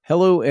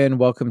Hello and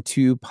welcome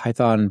to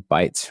Python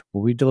Bytes,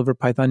 where we deliver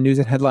Python news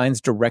and headlines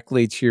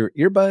directly to your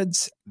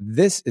earbuds.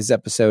 This is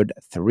episode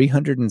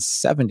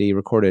 370,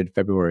 recorded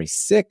February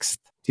 6th,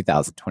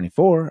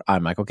 2024.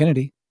 I'm Michael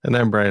Kennedy. And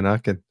I'm Brian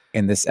Ocken.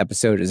 And this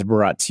episode is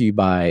brought to you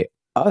by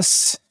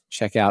us.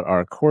 Check out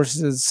our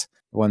courses.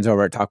 The ones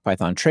over at Talk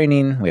Python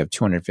Training. We have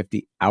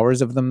 250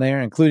 hours of them there,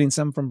 including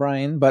some from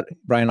Brian. But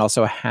Brian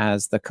also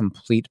has the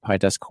complete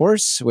PyTest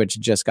course, which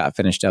just got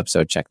finished up.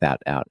 So check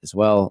that out as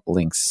well.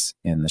 Links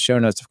in the show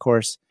notes, of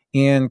course.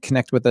 And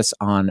connect with us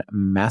on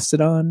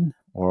Mastodon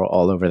or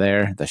all over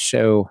there. The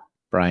show,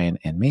 Brian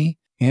and me.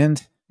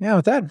 And yeah,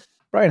 with that,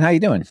 Brian, how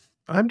you doing?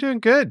 I'm doing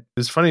good.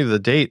 It's funny, the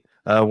date.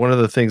 One of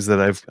the things that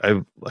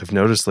I've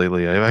noticed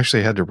lately, I've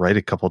actually had to write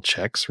a couple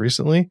checks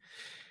recently.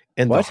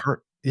 And what?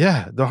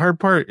 The hard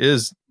part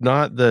is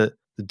not the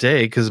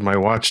day, because my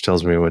watch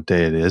tells me what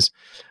day it is,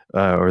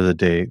 or the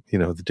day,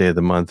 the day of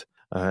the month.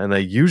 And I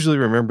usually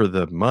remember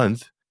the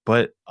month,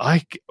 but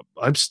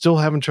I'm still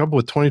having trouble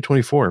with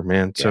 2024,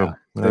 man. Yeah, So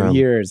the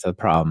year is a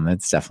problem.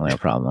 It's definitely a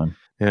problem.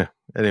 Yeah.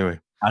 Anyway.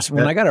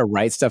 When I got to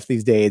write stuff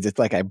these days, it's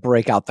like I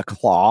break out the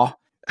claw.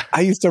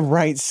 I used to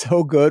write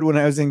so good when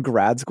I was in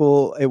grad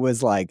school. It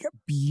was like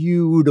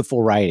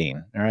beautiful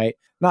writing. All right.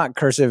 Not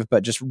cursive,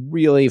 but just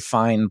really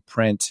fine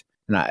print.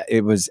 And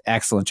it was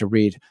excellent to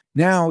read.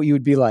 Now you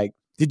would be like,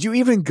 did you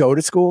even go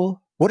to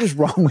school? What is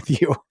wrong with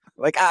you?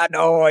 Like,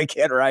 no, I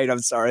can't write. I'm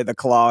sorry. The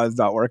claw is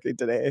not working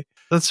today.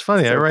 That's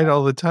funny. I write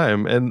all the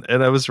time. And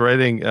I was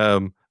writing,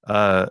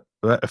 I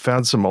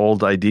found some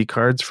old ID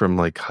cards from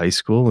like high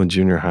school and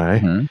junior high.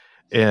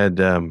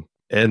 Mm-hmm.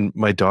 And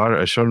my daughter,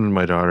 I showed them to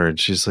my daughter and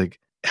she's like,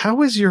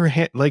 how is your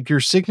hand, like your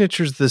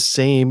signature's the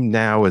same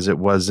now as it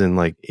was in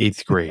like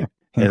 8th grade?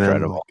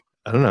 Incredible. Like,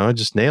 I don't know. I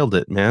just nailed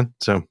it, man.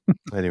 So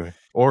anyway,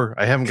 or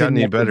I haven't gotten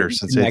any better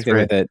since 8th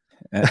grade. With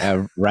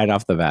it right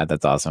off the bat.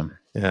 That's awesome.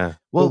 Yeah.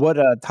 Well, what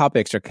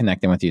topics are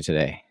connecting with you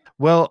today?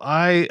 Well,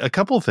 a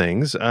couple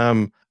things.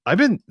 I've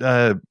been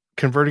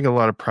converting a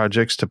lot of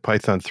projects to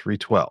Python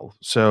 3.12.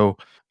 So,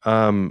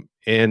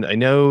 and I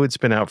know it's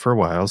been out for a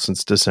while,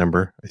 since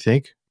December, I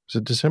think.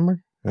 Was it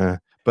December?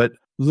 But a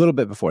little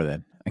bit before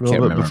then. I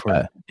can't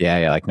remember.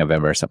 Yeah, like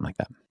November or something like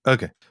that.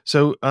 Okay.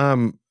 So,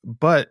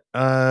 but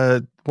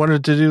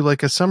wanted to do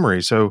like a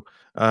summary. So,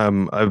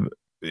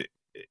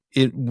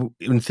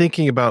 in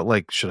thinking about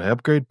like, should I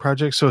upgrade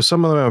projects? So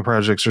some of my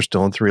projects are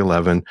still in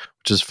 3.11,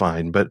 which is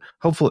fine, but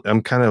hopefully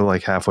I'm kind of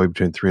like halfway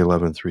between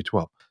 3.11 and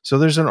 3.12. So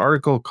there's an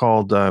article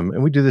called,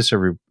 and we do this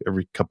every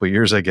couple of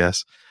years, I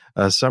guess,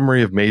 a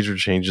summary of major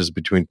changes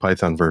between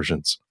Python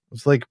versions.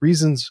 It's like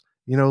reasons,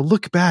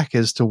 look back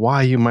as to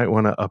why you might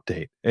want to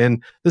update.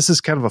 And this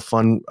is kind of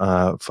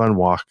a fun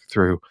walk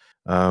through.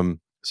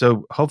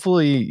 So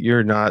hopefully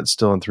you're not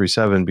still in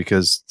 3.7,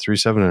 because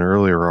 3.7 and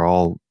earlier are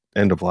all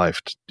end of life.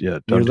 Yeah,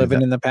 you're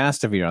living in the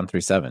past if you're on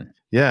 3.7.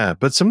 Yeah,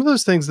 but some of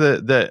those things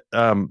that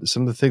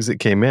some of the things that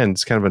came in,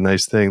 it's kind of a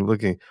nice thing.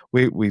 Looking,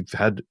 we've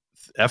had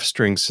F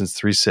strings since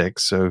 3.6,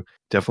 so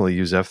definitely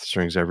use F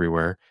strings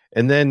everywhere.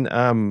 And then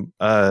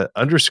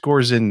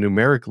underscores in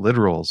numeric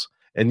literals.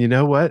 And you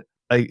know what?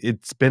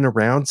 It's been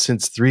around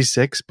since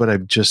 3.6, but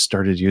I've just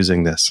started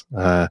using this.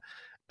 I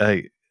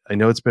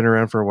know it's been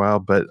around for a while,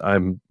 but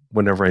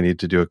whenever I need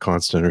to do a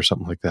constant or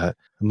something like that,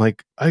 I'm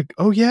like,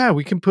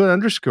 we can put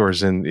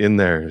underscores in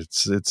there.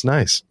 It's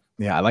nice.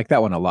 Yeah, I like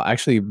that one a lot.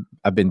 Actually,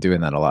 I've been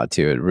doing that a lot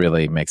too. It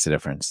really makes a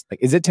difference. Like,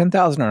 is it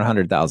 10,000 or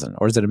 100,000,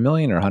 or is it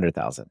 1,000,000 or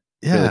 100,000?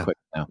 Yeah, really quick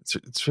now.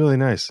 It's really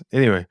nice.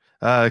 Anyway,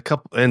 a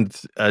couple and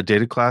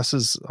data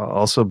classes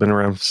also been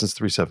around since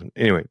 3.7.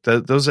 Anyway,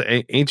 those are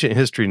ancient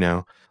history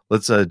now.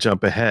 Let's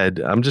jump ahead.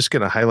 I'm just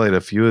going to highlight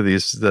a few of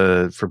these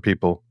for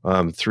people.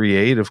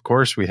 3.8, of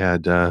course, we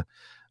had the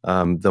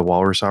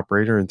walrus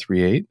operator in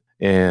 3.8,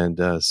 and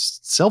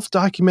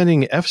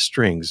self-documenting F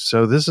strings.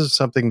 So this is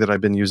something that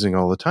I've been using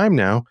all the time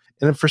now.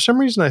 And for some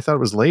reason, I thought it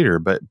was later,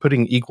 but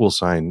putting equal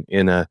sign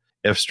in a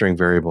F string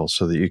variable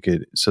so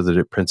that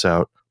it prints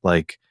out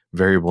like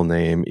variable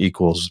name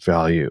equals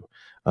value.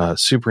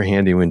 Super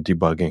handy when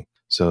debugging.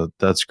 So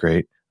that's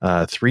great.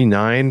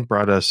 3.9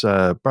 brought us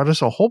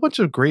a whole bunch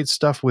of great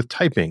stuff with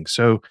typing.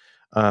 So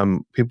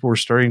people were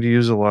starting to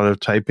use a lot of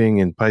typing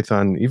in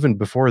Python even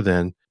before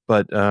then.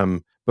 But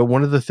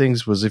one of the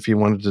things was, if you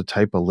wanted to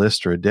type a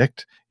list or a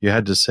dict, you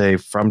had to say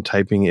from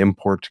typing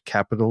import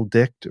capital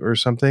dict or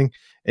something.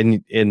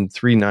 And in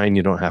 3.9,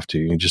 you don't have to.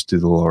 You can just do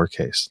the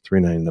lowercase,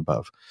 3.9 and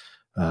above.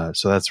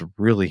 So that's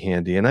really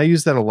handy. And I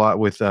use that a lot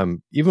with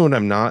even when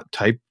I'm not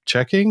type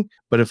checking,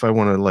 but if I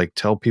want to like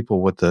tell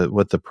people what the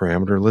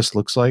parameter list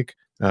looks like.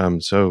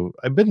 So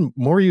I've been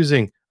more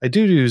using, I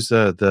do use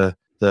the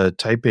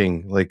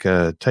typing, like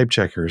type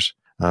checkers,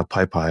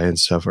 PyPy and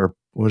stuff, or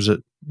was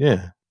it?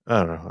 Yeah.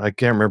 I don't know. I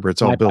can't remember.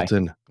 It's all built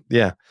in.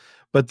 Yeah.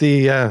 But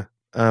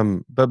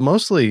but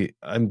mostly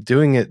I'm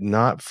doing it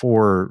not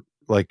for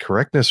like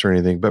correctness or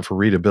anything, but for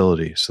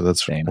readability. So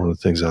that's one of the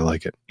things I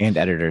like it. And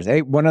editors.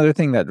 Hey, one other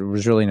thing that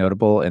was really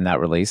notable in that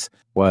release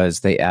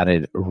was they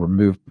added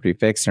remove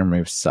prefix and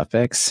remove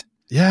suffix.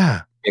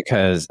 Yeah.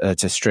 Because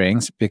to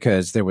strings,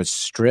 because there was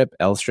strip,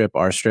 L strip,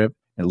 R strip.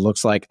 It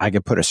looks like I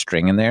could put a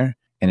string in there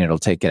and it'll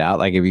take it out.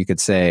 Like if you could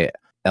say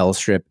L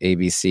strip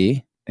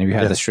ABC, and if you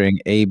had the string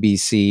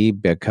ABC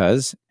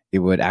because it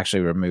would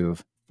actually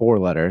remove 4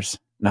 letters,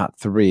 not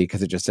 3,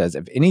 because it just says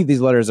if any of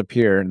these letters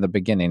appear in the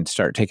beginning,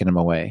 start taking them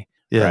away.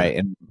 Yeah. Right.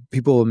 And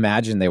people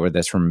imagine they were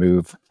this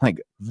remove,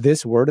 like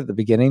this word at the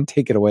beginning,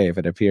 take it away if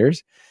it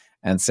appears.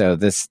 And so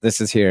this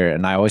is here,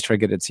 and I always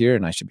forget it's here,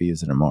 and I should be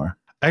using it more.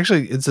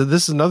 Actually, this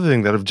is another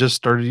thing that I've just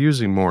started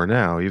using more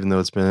now, even though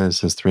it's been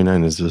since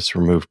 3.9, is this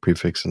remove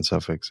prefix and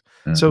suffix.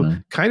 Mm-hmm. So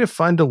kind of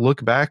fun to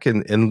look back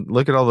and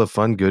look at all the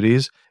fun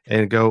goodies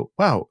and go,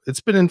 wow, it's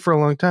been in for a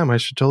long time. I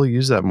should totally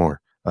use that more.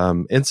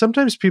 And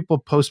sometimes people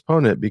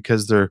postpone it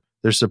because they're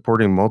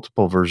supporting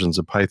multiple versions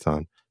of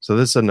Python. So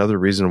this is another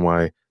reason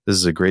why this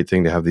is a great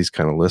thing to have these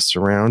kind of lists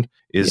around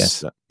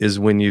is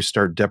when you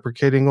start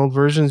deprecating old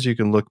versions, you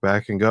can look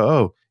back and go,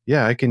 oh,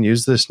 yeah, I can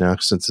use this now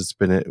since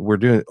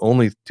we're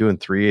only doing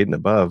 3.8 and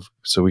above.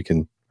 So we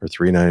can, or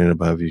 3.9 and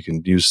above, you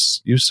can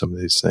use some of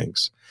these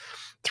things.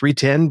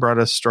 3.10 brought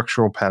us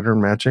structural pattern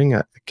matching.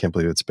 I can't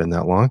believe it's been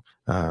that long.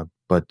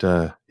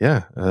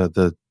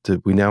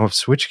 We now have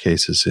switch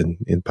cases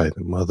in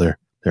Python. Well, they're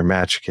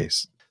match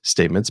case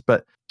statements,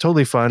 but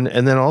totally fun.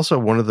 And then also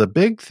one of the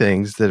big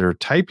things that are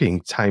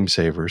typing time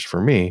savers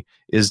for me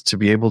is to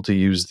be able to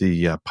use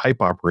the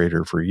pipe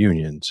operator for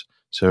unions.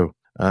 So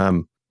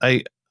I'm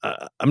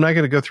not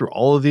going to go through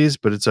all of these,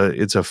 but it's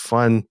a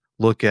fun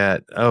look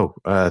at.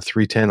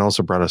 3.10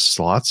 also brought us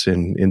slots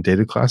in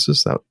data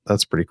classes.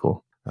 That's pretty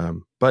cool.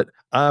 But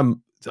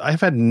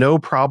I've had no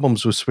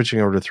problems with switching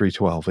over to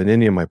 3.12 in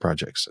any of my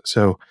projects.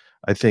 So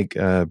I think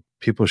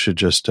people should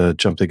just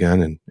jump the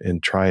gun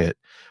and try it.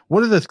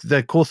 One of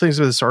the cool things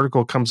with this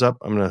article comes up,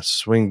 I'm going to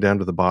swing down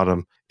to the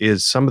bottom,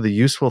 is some of the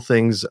useful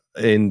things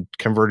in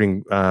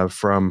converting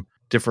from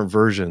different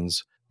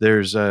versions.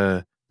 There's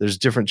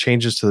different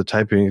changes to the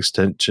typing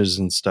extensions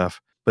and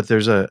stuff, but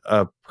there's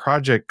a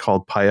project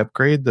called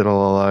PyUpgrade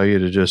that'll allow you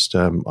to just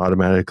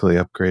automatically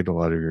upgrade a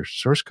lot of your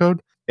source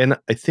code. And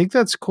I think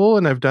that's cool,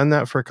 and I've done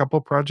that for a couple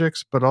of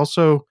projects, but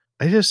also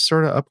I just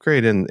sort of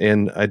upgrade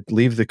and I'd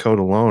leave the code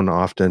alone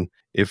often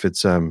if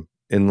it's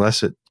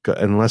unless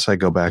I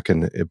go back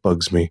and it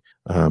bugs me,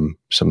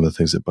 some of the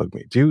things that bug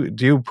me. Do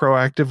you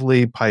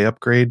proactively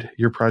PyUpgrade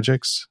your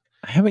projects?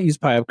 I haven't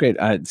used PyUpgrade.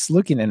 It's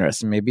looking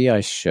interesting. Maybe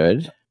I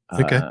should.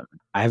 Okay.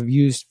 I've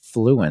used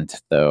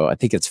Fluent, though. I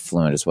think it's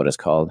Fluent is what it's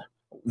called,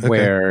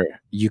 where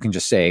you can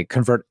just say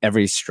convert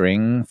every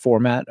string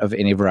format of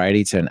any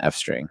variety to an F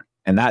string.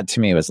 And that to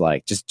me was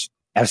like, just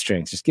F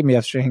strings. Just give me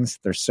F strings.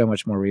 They're so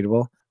much more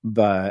readable.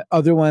 But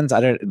other ones,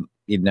 I don't,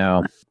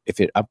 if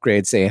it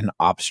upgrades, say, an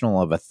optional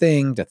of a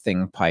thing to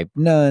thing pipe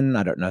none,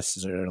 I don't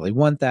necessarily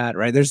want that,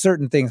 right? There's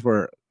certain things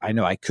where I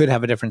know I could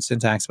have a different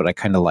syntax, but I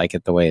kind of like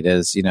it the way it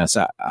is,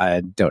 so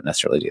I don't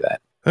necessarily do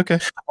that. Okay.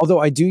 Although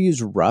I do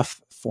use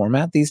rough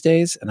format these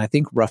days, and I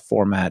think rough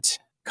format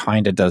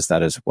kind of does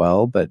that as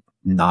well, but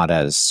not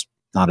as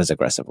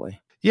aggressively.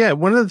 Yeah,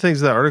 one of the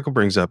things that article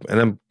brings up, and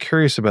I'm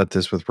curious about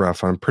this with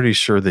rough, I'm pretty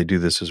sure they do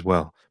this as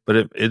well, but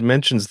it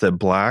mentions that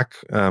black,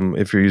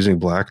 if you're using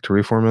black to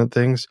reformat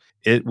things,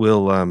 it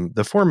will,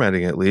 the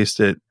formatting at least,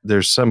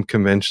 there's some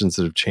conventions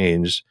that have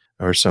changed,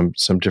 or some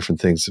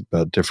different things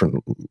about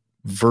different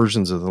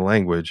versions of the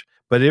language,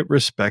 but it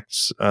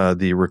respects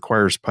the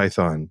requires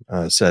Python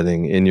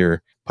setting in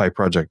your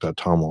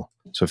pyproject.toml.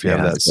 So if you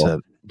have that set,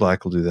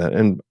 black will do that.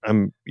 And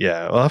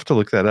I'll have to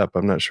look that up.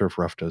 I'm not sure if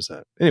rough does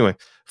that. Anyway,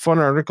 fun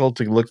article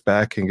to look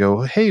back and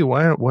go, hey,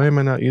 why am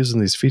I not using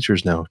these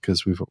features now?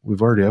 Because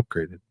we've already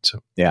upgraded. So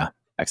yeah,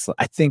 excellent.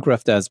 I think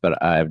rough does,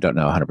 but I don't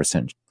know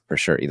 100% for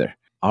sure either.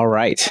 All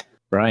right,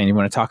 Brian, you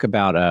want to talk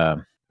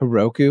about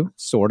Heroku,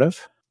 sort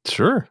of?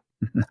 Sure.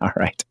 All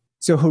right.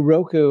 So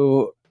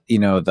Heroku,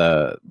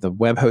 the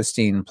web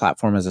hosting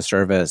platform as a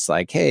service,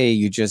 like, hey,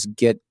 you just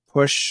git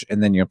push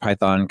and then your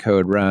Python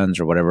code runs,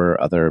 or whatever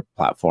other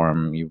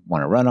platform you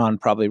want to run on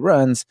probably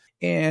runs.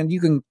 And you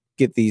can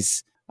get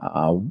these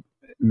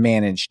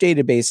managed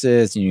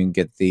databases, and you can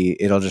get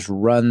it'll just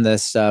run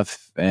this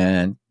stuff,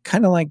 and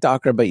kind of like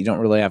Docker, but you don't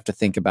really have to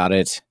think about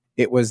it.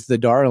 It was the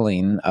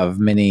darling of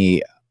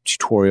many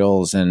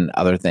tutorials and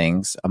other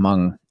things,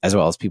 as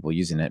well as people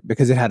using it,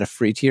 because it had a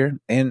free tier,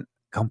 and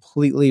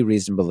completely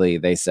reasonably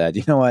they said,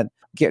 you know what,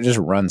 we can't just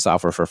run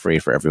software for free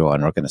for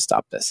everyone. We're going to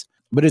stop this.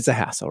 But it's a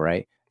hassle,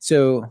 right?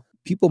 So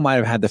people might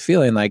have had the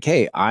feeling like,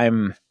 hey, I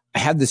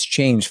had this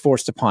change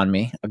forced upon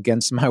me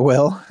against my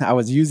will. I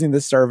was using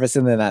this service,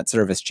 and then that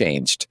service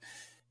changed,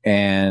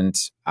 and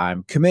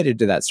I'm committed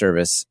to that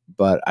service,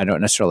 but I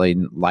don't necessarily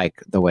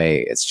like the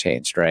way it's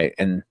changed, right?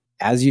 And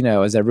as you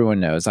know, as everyone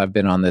knows, I've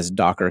been on this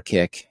Docker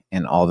kick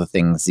and all the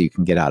things you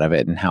can get out of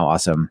it, and how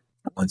awesome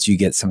once you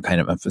get some kind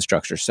of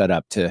infrastructure set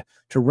up to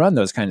run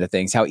those kinds of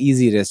things, how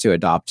easy it is to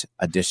adopt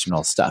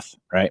additional stuff,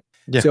 right?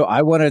 Yeah. So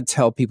I want to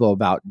tell people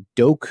about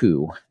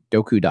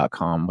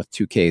doku.com with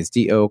 2 Ks,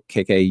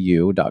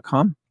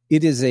 dokku.com.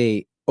 It is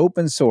a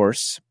open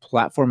source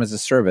platform as a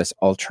service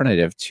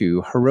alternative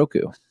to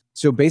Heroku.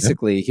 So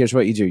basically, here's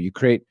what you do. You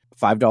create a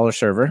 $5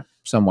 server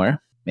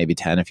somewhere, maybe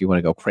 10 if you want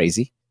to go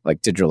crazy.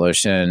 like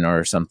DigitalOcean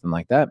or something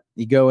like that.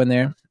 You go in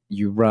there,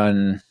 you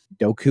run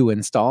Doku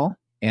install,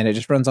 and it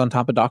just runs on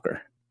top of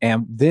Docker.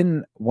 And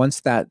then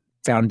once that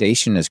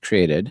foundation is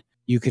created,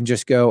 you can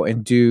just go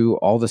and do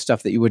all the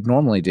stuff that you would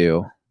normally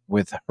do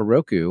with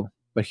Heroku,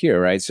 but here,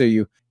 right? So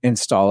you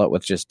install it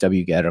with just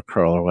wget or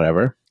curl or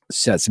whatever,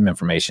 set some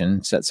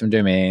information, set some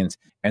domains,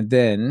 and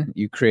then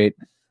you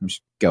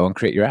just go and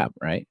create your app,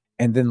 right?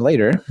 And then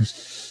later,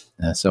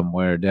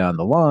 somewhere down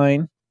the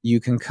line, you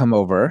can come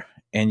over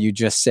and you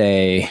just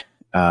say,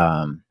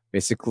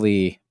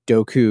 basically,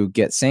 Doku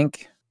get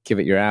sync, give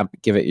it your app,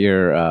 give it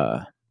your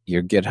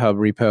GitHub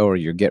repo or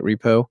your Git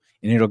repo,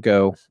 and it'll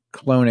go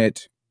clone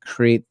it,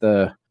 create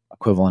the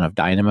equivalent of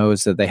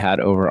dynamos that they had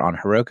over on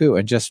Heroku,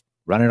 and just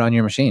run it on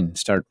your machine.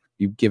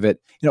 You give it,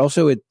 and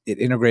also it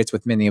integrates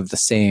with many of the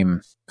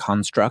same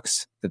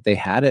constructs that they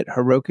had at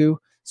Heroku.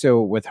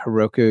 So with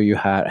Heroku, you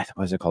had,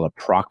 what was it called, a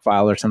proc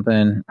file or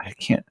something? I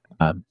can't,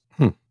 I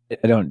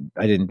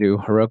didn't do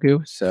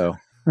Heroku, so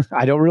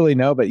I don't really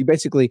know, but you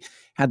basically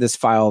had this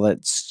file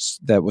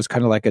that was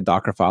kind of like a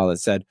Docker file that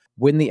said,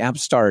 when the app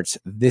starts,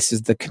 this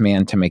is the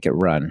command to make it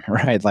run,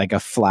 right? Like a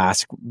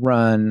Flask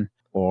run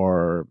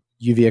or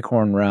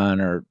UVacorn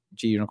run or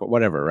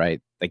whatever, right?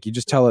 Like you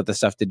just tell it the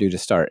stuff to do to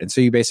start. And so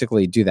you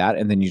basically do that,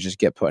 and then you just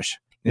Git push.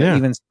 Yeah. It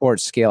even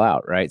supports scale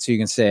out, right? So you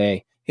can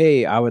say,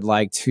 hey, I would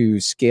like to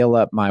scale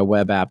up my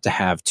web app to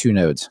have 2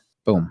 nodes.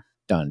 Boom,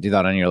 done. Do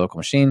that on your local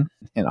machine,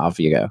 and off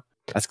you go.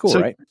 That's cool,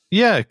 right?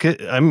 Yeah,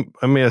 I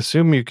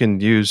assume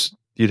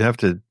you'd have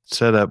to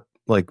set up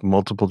like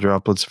multiple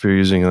droplets if you're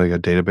using like a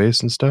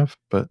database and stuff,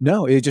 but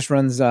no, it just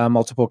runs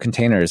multiple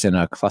containers in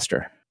a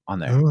cluster on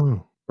there,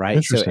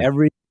 right? So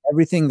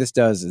everything this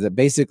does is it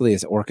basically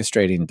is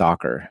orchestrating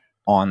Docker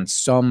on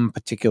some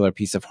particular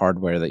piece of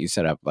hardware that you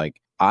set up. Like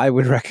I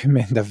would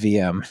recommend a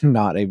VM,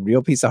 not a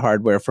real piece of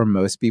hardware for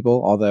most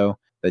people, although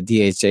the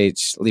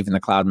DHH leaving the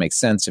cloud makes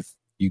sense if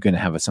you're going to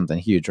have something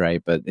huge,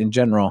 right? But in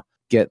general,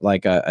 get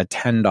like a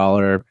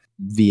 $10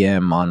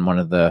 VM on one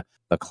of the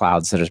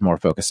clouds that is more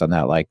focused on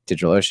that, like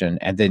DigitalOcean.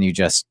 And then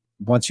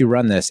once you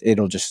run this,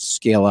 it'll just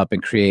scale up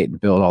and create and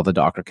build all the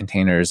Docker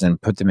containers and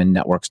put them in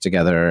networks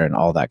together and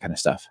all that kind of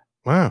stuff.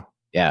 Wow.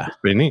 Yeah. That's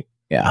pretty neat.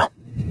 Yeah.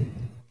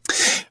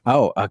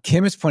 Oh,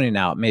 Kim is pointing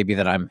out maybe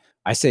that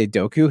I say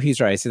Doku.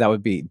 He's right. So that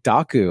would be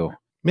Doku.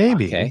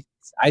 Maybe. Okay.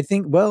 I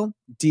think,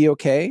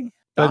 DOK.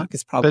 Doc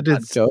is probably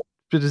not dope.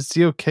 But it's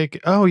DOK.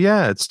 Oh,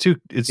 yeah. It's two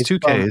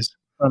Ks.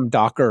 From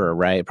Docker,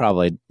 right?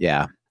 Probably.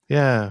 Yeah.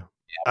 Yeah.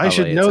 I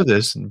should know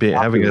this,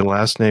 having a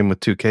last name with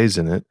 2 Ks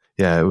in it.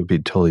 Yeah, it would be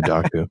totally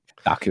Doku.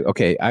 Doku.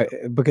 Okay.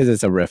 Because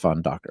it's a riff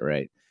on Docker,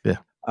 right?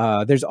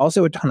 Yeah. There's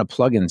also a ton of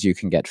plugins you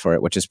can get for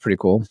it, which is pretty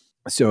cool.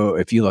 So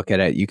if you look at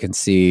it, you can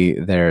see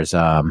there's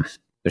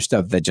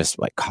stuff that just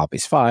like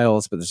copies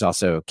files, but there's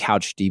also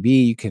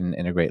CouchDB. You can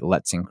integrate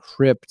Let's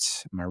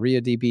Encrypt,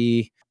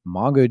 MariaDB,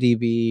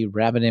 MongoDB,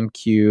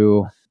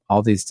 RabbitMQ,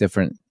 all these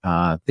different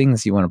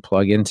things you want to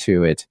plug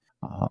into it.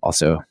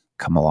 Also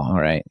come along,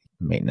 right?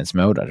 Maintenance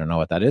mode. I don't know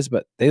what that is,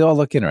 but they all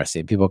look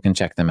interesting. People can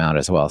check them out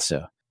as well.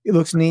 So it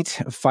looks neat.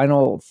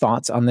 Final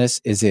thoughts on this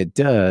is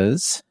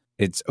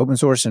it's open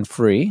source and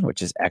free,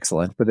 which is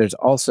excellent, but there's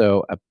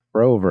also a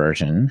pro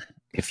version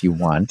if you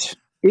want,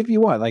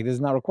 like this is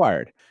not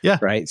required. Yeah.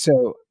 Right.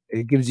 So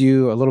it gives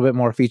you a little bit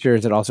more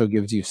features. It also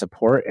gives you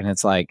support, and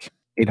it's like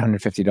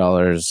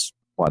 $850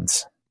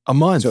 once. A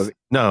month?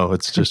 No,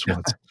 it's just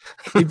once.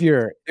 if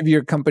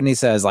your company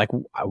says like,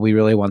 we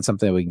really want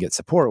something that we can get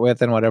support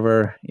with and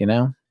whatever,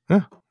 Yeah.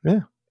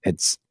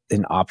 It's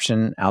an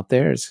option out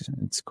there.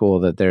 It's cool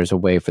that there's a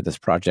way for this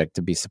project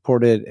to be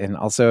supported. And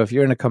also, if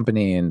you're in a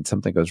company and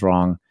something goes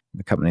wrong,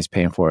 the company's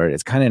paying for it,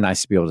 it's kind of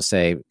nice to be able to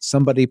say,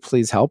 somebody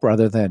please help,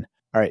 rather than,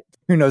 all right,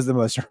 who knows the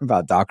most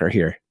about Docker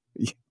here?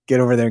 Get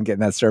over there and get in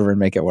that server and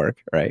make it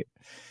work, right?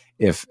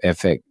 If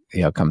it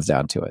comes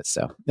down to it.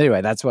 So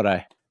anyway, that's what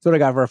I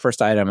got for our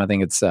first item. I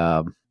think it's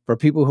for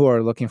people who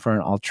are looking for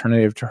an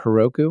alternative to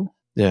Heroku.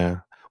 Yeah.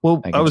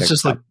 Well, I was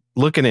just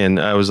looking in.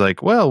 I was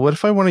like, well, what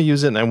if I want to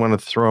use it and I want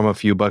to throw them a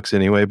few bucks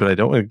anyway, but I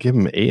don't want to give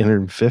them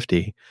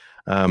 850.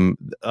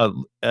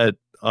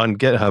 On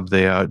GitHub,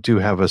 they do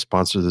have a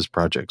sponsor of this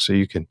project, so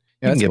you can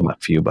give them a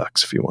few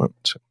bucks if you want.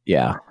 So.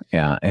 Yeah.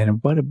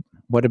 And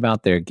what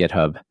about their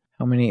GitHub?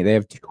 How many? They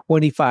have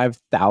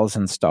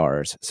 25,000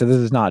 stars. So this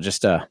is not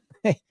just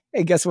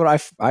hey, guess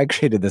what I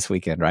created this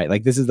weekend, right?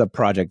 Like this is a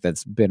project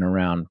that's been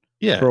around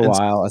for a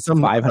while. It's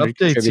some 500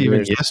 updates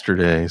even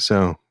yesterday.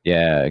 So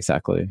yeah,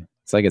 exactly.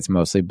 It's like it's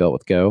mostly built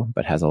with Go,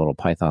 but has a little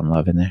Python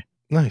love in there.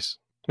 Nice.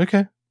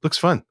 Okay. Looks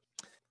fun.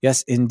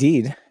 Yes,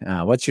 indeed.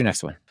 What's your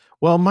next one?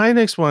 Well, my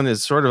next one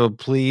is sort of a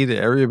plea to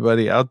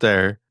everybody out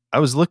there. I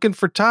was looking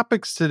for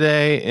topics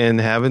today and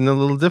having a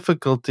little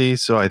difficulty,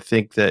 so I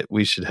think that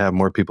we should have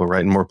more people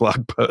writing more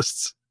blog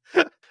posts.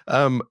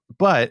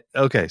 But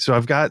okay, so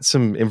I've got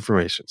some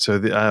information.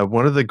 So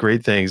one of the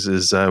great things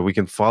is we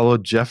can follow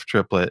Jeff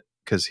Triplett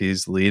because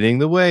he's leading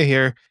the way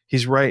here.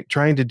 He's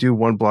trying to do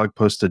one blog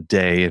post a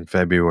day in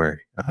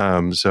February.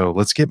 So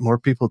let's get more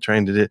people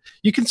trying to do it.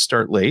 You can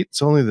start late.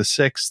 It's only the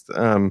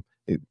 6th.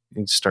 you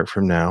start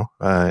from now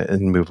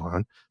and move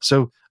on.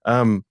 So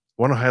want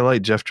to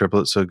highlight Jeff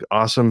Triplett. So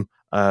awesome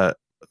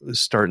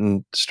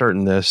starting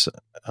this.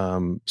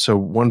 So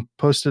one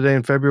post today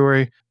in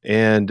February,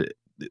 and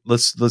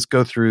let's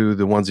go through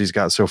the ones he's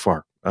got so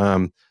far.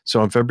 So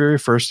on February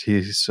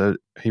 1st,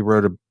 he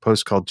wrote a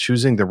post called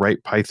 "Choosing the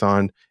Right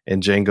Python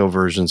and Django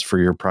Versions for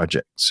Your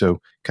Project."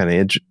 So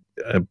kind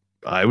of,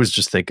 I was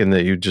just thinking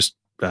that you just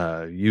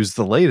use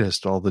the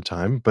latest all the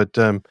time, but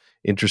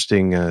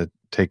interesting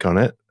take on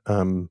it.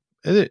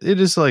 It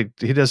is like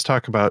he does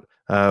talk about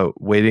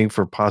waiting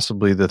for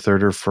possibly the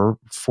third or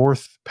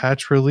fourth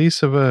patch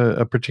release of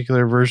a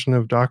particular version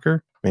of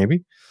Docker,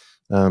 maybe.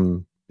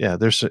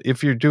 There's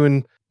if you're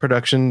doing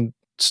production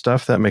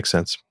stuff, that makes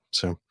sense.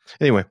 So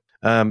anyway,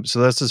 so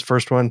that's his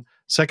first one.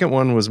 Second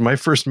one was my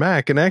first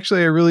Mac, and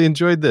actually I really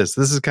enjoyed this.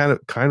 This is kind of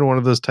one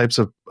of those types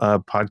of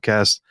blog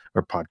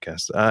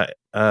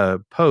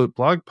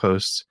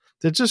posts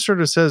that just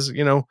sort of says,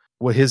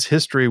 what his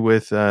history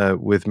with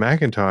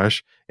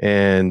Macintosh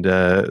and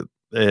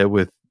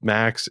with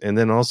Macs, and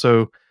then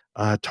also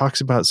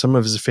talks about some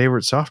of his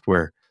favorite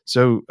software.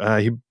 So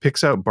he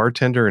picks out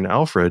Bartender and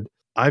Alfred.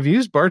 I've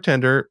used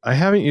Bartender. I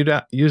haven't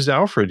used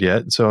Alfred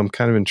yet, so I'm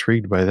kind of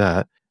intrigued by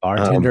that.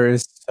 Bartender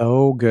is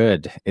so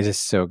good. It is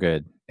so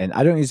good. And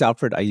I don't use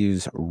Alfred. I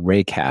use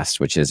Raycast,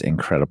 which is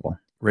incredible.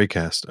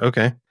 Raycast.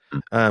 Okay.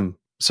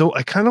 So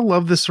I kind of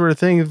love this sort of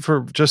thing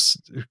for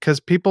just because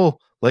people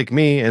like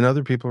me and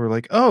other people are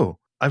like, oh,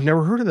 I've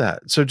never heard of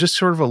that. So just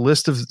sort of a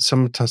list of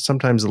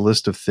sometimes a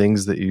list of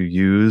things that you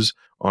use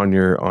on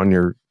your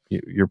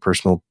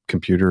personal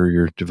computer or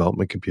your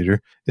development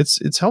computer.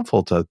 It's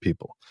helpful to other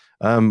people.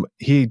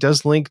 He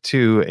does link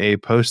to a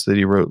post that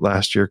he wrote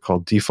last year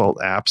called Default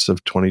Apps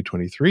of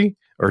 2023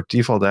 or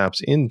Default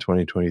Apps in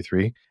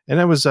 2023.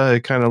 And I was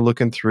kind of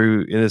looking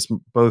through, and it's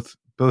both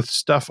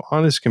stuff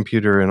on his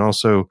computer and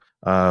also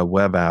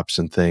web apps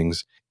and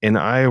things. And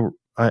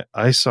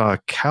I saw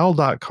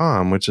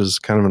cal.com, which is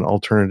kind of an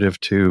alternative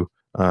to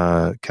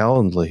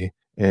Calendly.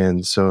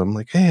 And so I'm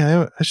like,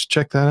 hey, I should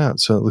check that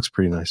out. So it looks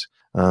pretty nice.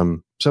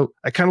 So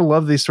I kind of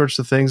love these sorts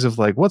of things of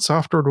like, what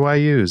software do I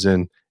use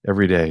and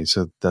every day?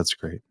 So that's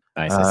great.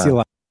 Nice. I see a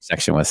lot of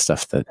section with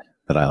stuff that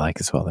I like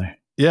as well there.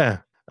 Yeah.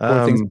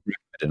 Or things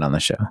recommended on the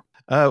show.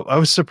 I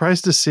was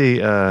surprised to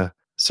see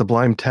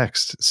Sublime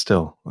Text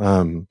still.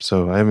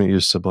 So I haven't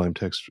used Sublime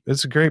Text.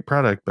 It's a great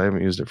product, but I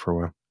haven't used it for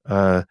a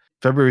while.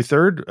 February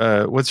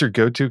 3rd, what's your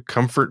go-to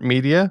comfort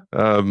media?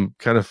 Kind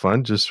of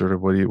fun. Just sort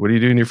of what do you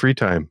do in your free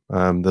time?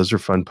 Those are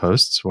fun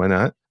posts. Why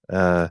not?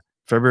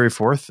 February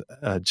 4th,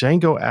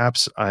 Django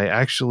apps I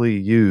actually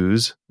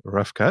use,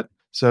 rough cut.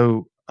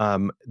 So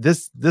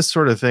this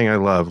sort of thing I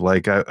love.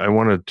 Like I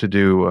wanted to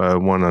do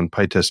one on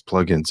PyTest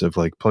plugins of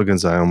like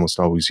plugins I almost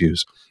always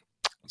use.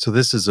 So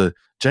this is a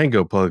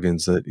Django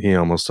plugins that he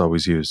almost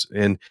always use.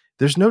 And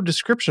there's no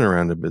description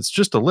around it. It's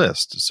just a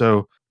list.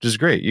 So which is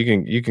great.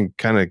 You can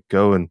kind of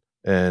go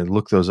and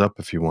look those up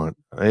if you want.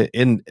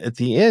 And at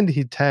the end,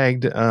 he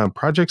tagged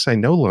projects I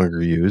no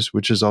longer use,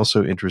 which is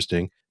also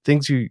interesting.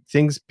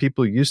 Things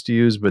people used to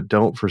use but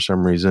don't for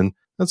some reason.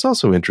 That's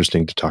also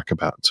interesting to talk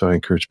about. So I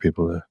encourage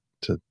people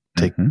to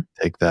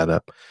take that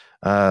up.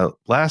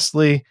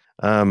 Lastly,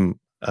 how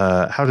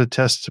to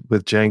test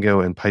with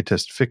Django and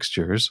PyTest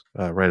fixtures,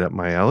 right up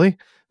my alley.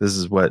 This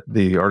is what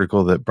the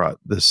article that brought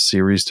this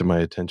series to my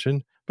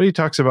attention. But he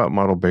talks about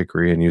model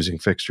bakery and using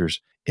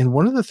fixtures. And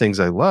one of the things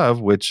I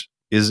love, which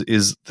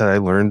is that I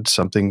learned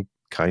something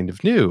kind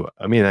of new.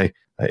 I mean,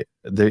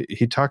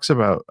 he talks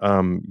about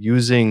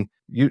using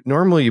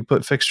normally you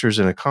put fixtures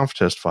in a conf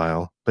test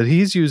file, but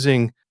he's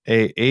using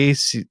a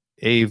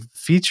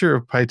feature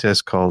of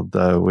PyTest called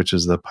which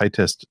is the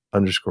PyTest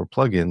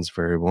 _plugins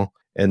variable,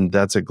 and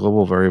that's a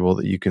global variable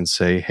that you can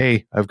say,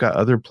 hey, I've got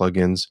other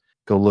plugins,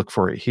 go look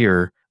for it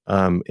here,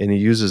 and he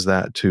uses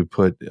that to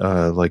put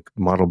like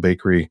model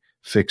bakery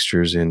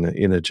fixtures in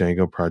a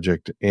Django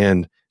project.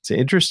 And it's an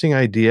interesting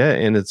idea,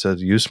 and it's a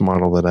use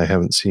model that I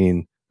haven't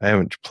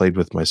played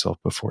with myself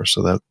before.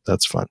 So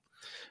that's fun.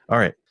 All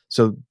right.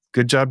 So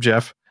good job,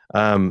 Jeff.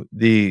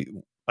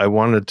 I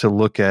wanted to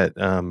look at,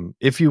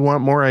 if you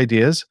want more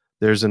ideas,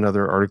 there's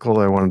another article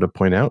I wanted to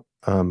point out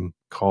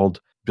called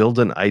Build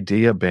an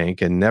Idea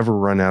Bank and Never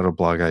Run Out of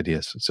Blog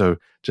Ideas. So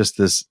just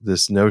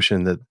this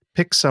notion that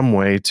pick some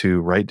way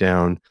to write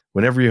down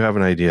whenever you have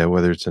an idea,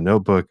 whether it's a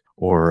notebook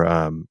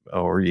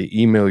or you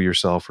email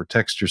yourself or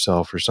text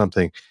yourself or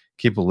something,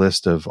 keep a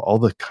list of all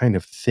the kind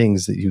of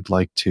things that you'd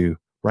like to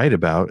write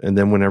about. And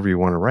then whenever you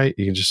want to write,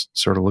 you can just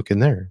sort of look in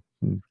there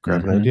and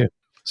grab an idea.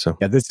 So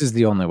yeah, this is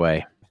the only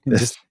way.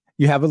 Just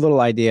you have a little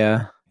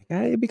idea,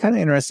 it'd be kind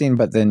of interesting,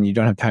 but then you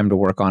don't have time to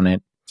work on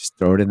it. Just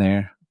throw it in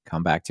there,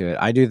 come back to it.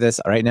 I do this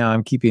right now.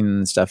 I'm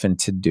keeping stuff in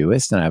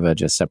Todoist, and I have a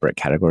just separate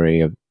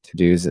category of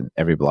to-dos, and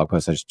every blog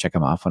post I just check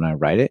them off when I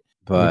write it.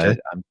 But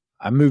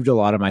I moved a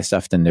lot of my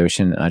stuff to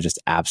Notion, and I just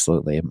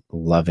absolutely am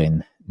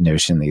loving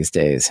Notion these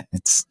days.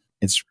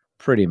 It's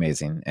pretty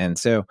amazing. And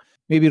so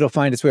maybe it'll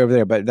find its way over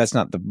there, but that's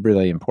not the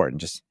really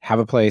important. Just have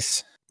a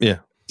place. Yeah.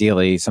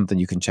 ideally something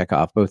you can check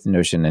off. Both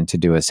Notion and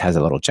Todoist has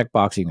a little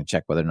checkbox. You can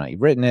check whether or not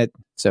you've written it,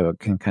 so it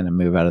can kind of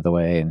move out of the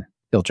way and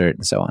filter it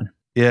and so on.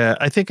 Yeah,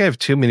 I think I have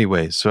too many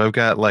ways. So I've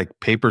got like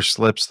paper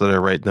slips that I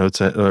write notes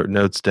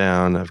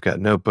down. I've got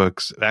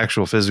notebooks,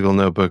 actual physical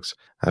notebooks.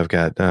 I've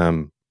got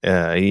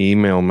I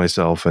email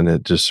myself, and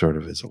it just sort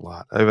of is a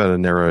lot. I've got to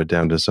narrow it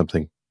down to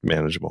something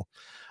manageable.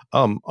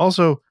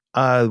 Also,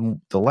 the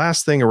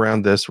last thing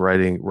around this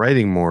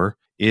writing more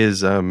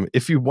is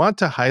if you want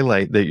to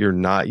highlight that you're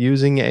not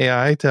using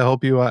AI to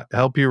help you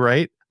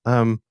write,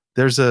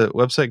 there's a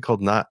website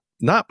called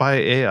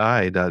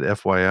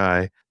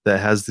notbyai.fyi that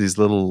has these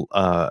little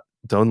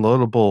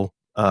downloadable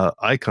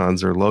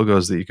icons or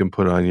logos that you can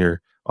put on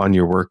your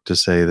work to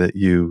say that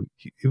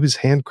it was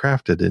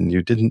handcrafted and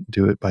you didn't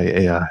do it by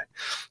AI.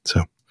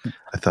 So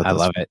I thought I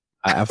love it.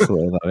 I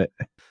absolutely love it.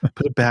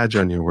 Put a badge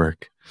on your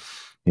work.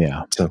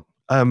 Yeah. So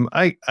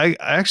I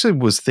actually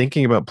was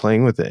thinking about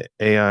playing with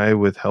AI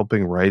with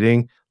helping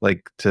writing,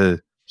 like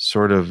to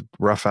sort of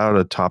rough out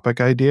a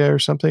topic idea or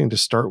something to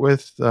start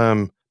with.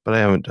 But I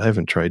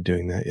haven't tried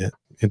doing that yet.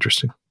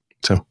 Interesting.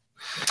 So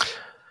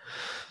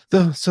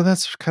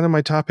that's kind of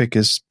my topic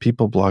is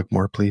people blog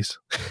more, please.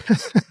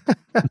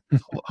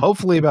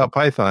 Hopefully about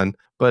Python,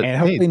 but and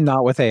hopefully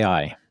not with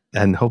AI.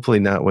 And hopefully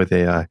not with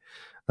AI.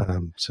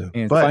 And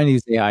fine to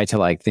use AI to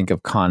like think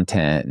of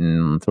content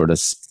and sort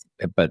of,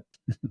 but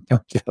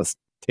don't just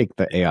take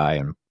the AI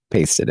and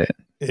paste it in.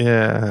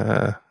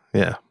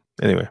 Yeah.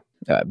 Anyway,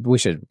 we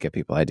should give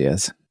people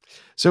ideas.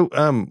 So,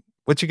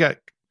 what you got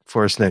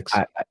for us next?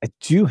 I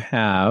do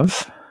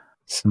have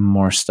some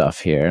more stuff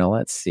here.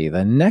 Let's see.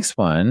 The next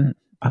one.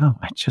 Oh,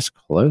 I just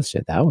closed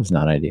it. That was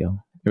not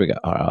ideal. Here we go.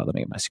 All right, let me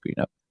get my screen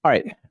up. All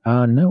right.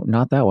 No,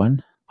 not that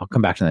one. I'll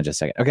come back to that in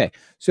just a second. Okay.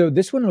 So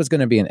this one was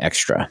going to be an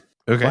extra.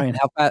 Okay. Brian,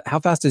 how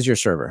fast is your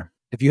server?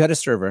 If you had a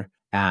server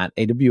at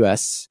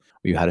AWS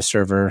or you had a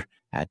server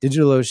at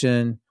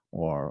DigitalOcean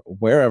or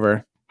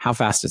wherever, how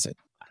fast is it?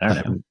 I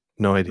don't know.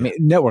 No idea. I mean,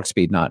 network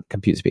speed, not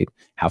compute speed.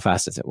 How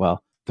fast is it?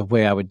 Well, the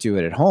way I would do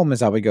it at home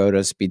is I would go to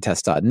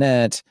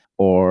speedtest.net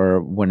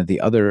or one of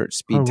the other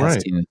speed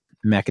testing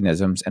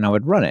mechanisms and I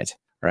would run it.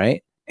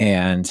 Right.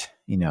 And,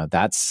 I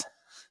got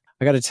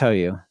to tell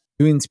you,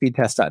 doing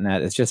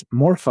speedtest.net is just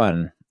more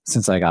fun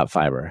since I got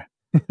fiber.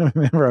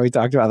 Remember we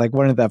talked about like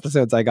one of the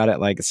episodes, I got it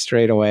like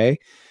straight away.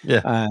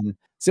 Yeah.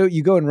 So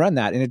you go and run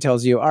that and it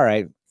tells you, all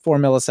right, 4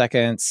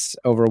 milliseconds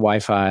over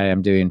Wi-Fi.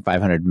 I'm doing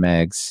 500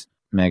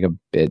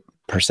 megabit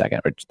per second,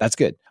 which that's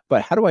good.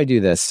 But how do I do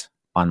this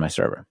on my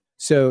server?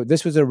 So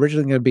this was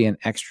originally going to be an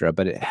extra,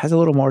 but it has a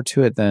little more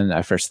to it than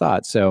I first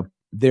thought. So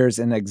there's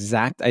an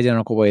exact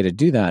identical way to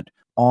do that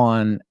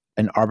on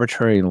an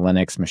arbitrary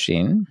Linux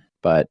machine.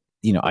 But,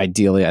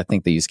 ideally, I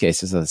think the use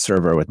case is a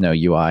server with no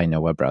UI,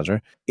 no web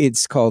browser.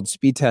 It's called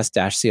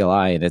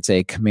speedtest-CLI, and it's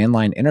a command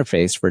line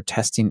interface for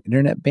testing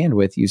internet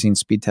bandwidth using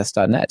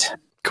speedtest.net.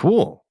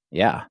 Cool.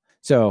 Yeah.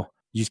 So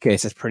use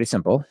case is pretty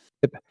simple.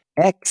 Pip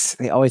X,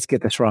 they always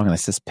get this wrong, and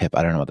this is pip.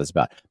 I don't know what this is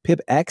about.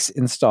 Pip X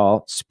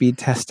install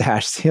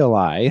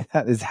speedtest-CLI.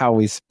 That is how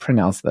we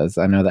pronounce this.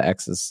 I know the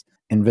X is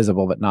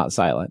invisible, but not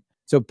silent.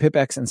 So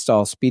pipx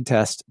install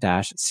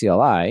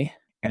speedtest-CLI,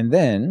 and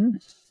then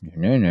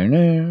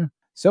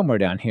somewhere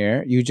down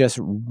here, you just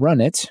run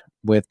it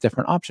with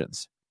different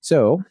options.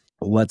 So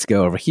let's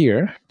go over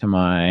here to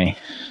my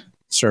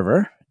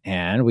server,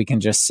 and we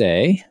can just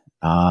say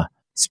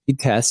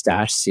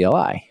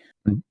speedtest-CLI.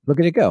 Look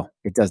at it go.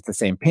 It does the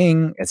same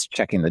ping. It's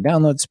checking the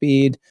download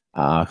speed.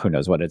 Who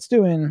knows what it's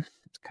doing?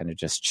 It's kind of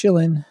just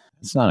chilling.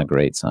 It's not a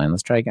great sign.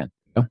 Let's try again.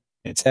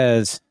 It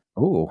says,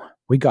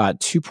 we got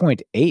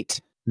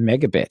 2.8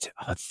 megabit.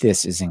 Oh,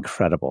 this is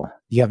incredible.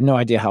 You have no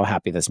idea how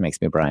happy this makes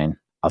me, Brian.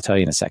 I'll tell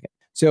you in a second.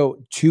 So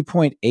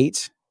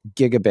 2.8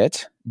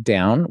 gigabit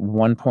down,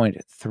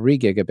 1.3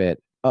 gigabit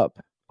up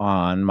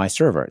on my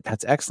server.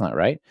 That's excellent,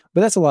 right? But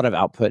that's a lot of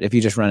output if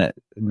you just run it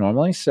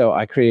normally. So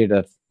I created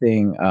a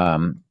thing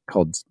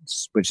called,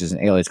 which is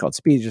an alias called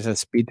speed, just a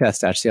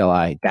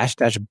speedtest-CLI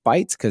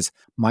 --bytes, because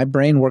my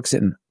brain works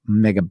in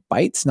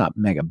megabytes, not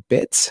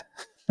megabits.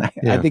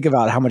 I think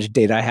about how much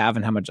data I have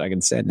and how much I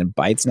can send in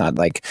bytes, not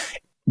like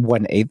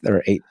 1/8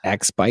 or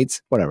 8x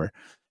bytes, whatever.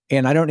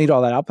 And I don't need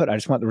all that output. I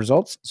just want the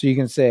results. So you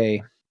can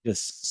say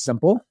just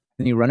simple,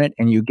 then you run it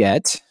and you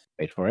get,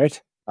 wait for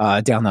it,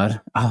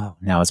 download. Oh,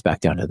 now it's back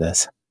down to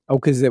this. Oh,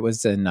 because it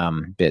was in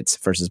bits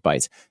versus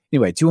bytes.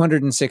 Anyway,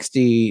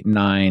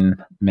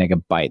 269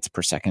 megabytes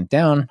per second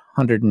down,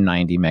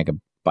 190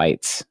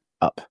 megabytes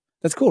up.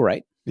 That's cool,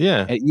 right?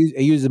 Yeah.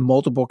 It uses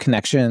multiple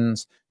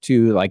connections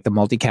to like the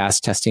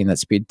multicast testing that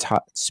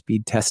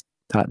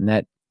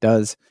speedtest.net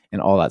does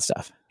and all that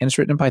stuff. And it's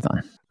written in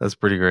Python. That's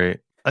pretty great.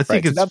 I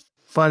think it's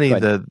funny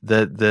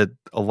that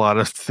a lot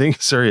of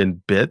things are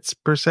in bits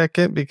per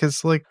second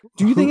because like,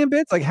 do you think in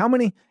bits? Like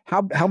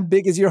how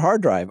big is your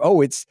hard drive?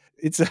 Oh, it's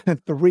 30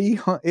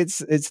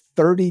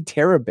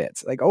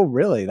 terabits. Like, oh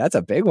really? That's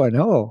a big one.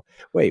 Oh,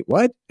 wait,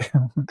 what?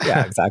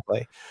 Yeah,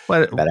 exactly.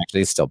 That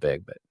actually is still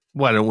big, but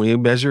why don't we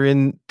measure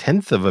in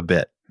tenth of a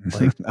bit?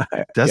 Like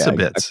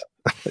decibits.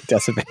 Yeah, exactly.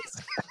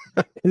 Decibits.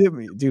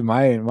 Dude,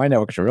 my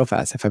networks are real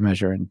fast if I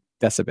measure in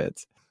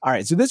decibits. All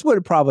right, so this would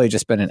have probably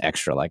just been an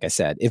extra, like I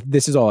said. If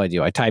this is all I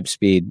do, I type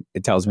speed,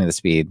 it tells me the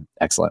speed.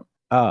 Excellent.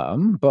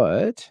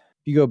 But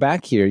if you go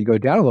back here, you go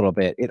down a little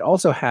bit, it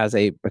also has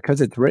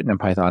because it's written in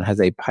Python,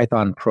 has a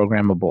Python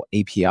programmable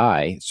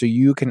API. So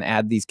you can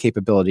add these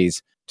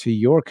capabilities to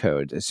your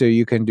code. So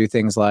you can do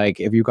things like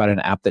if you've got an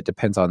app that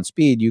depends on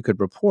speed, you could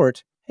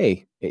report,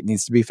 hey, it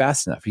needs to be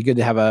fast enough. You could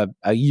have a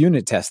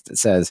unit test that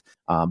says,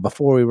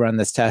 before we run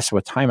this test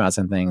with timeouts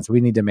and things,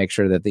 we need to make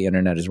sure that the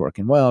internet is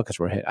working well because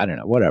I don't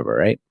know, whatever,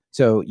 right?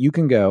 So you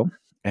can go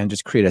and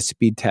just create a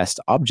speed test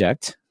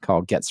object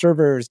called get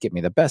servers, get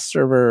me the best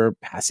server,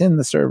 pass in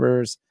the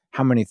servers,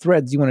 how many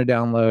threads you want to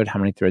download, how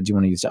many threads you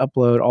want to use to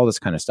upload, all this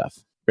kind of stuff.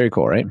 Very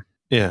cool, right?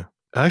 Yeah.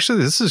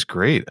 Actually, this is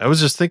great. I was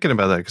just thinking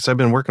about that because I've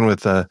been working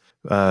with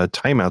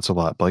timeouts a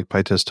lot, like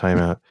PyTest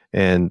timeout,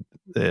 and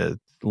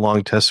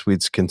long test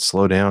suites can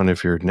slow down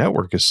if your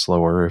network is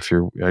slower, if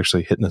you're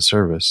actually hitting a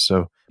service.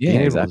 So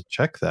being able to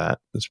check that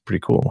is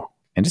pretty cool.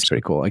 And it's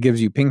pretty cool. It gives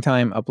you ping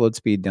time, upload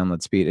speed,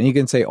 download speed. And you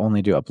can say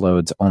only do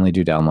uploads, only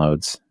do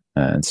downloads,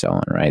 and so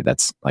on, right?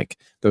 That's like,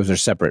 those are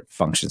separate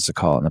functions to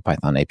call in the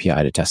Python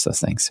API to test those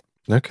things.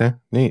 Okay,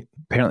 neat.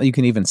 Apparently you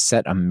can even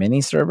set a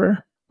mini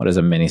server. What is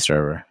a mini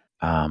server?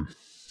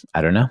 I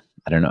don't know.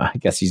 I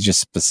guess you just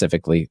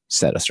specifically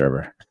set a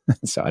server.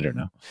 So I don't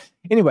know.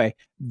 Anyway,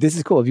 this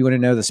is cool. If you want to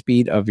know the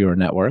speed of your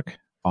network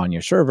on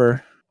your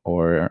server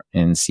or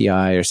in CI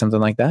or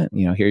something like that,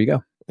 here you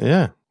go.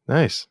 Yeah,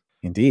 nice.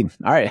 Indeed.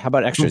 All right. How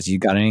about extras? You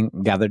got any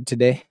gathered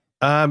today?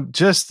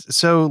 Last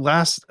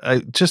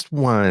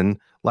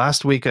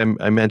week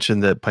I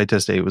mentioned that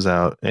PyTest 8 was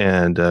out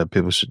and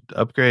people should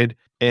upgrade.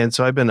 And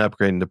so I've been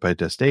upgrading to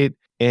PyTest 8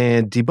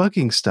 and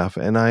debugging stuff.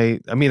 And I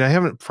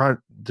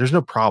there's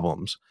no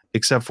problems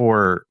except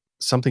for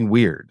something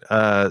weird.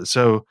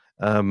 So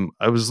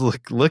I was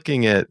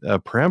looking at a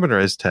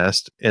parameterized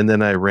test and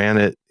then I ran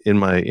it in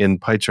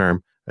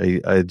PyCharm.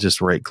 I just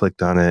right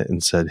clicked on it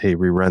and said, hey,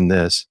 rerun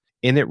this.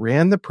 And it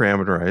ran the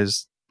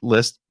parameterized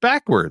list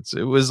backwards.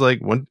 It was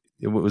like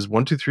it was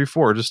 1, 2, 3,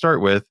 4 to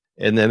start with.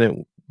 And then it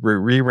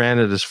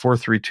reran it as 4,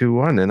 3, 2,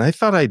 1. And I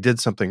thought I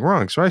did something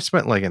wrong. So I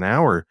spent like an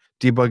hour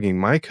debugging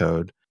my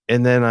code.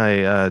 And then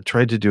I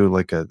tried to do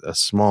like a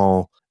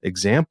small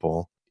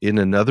example in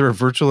another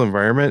virtual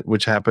environment,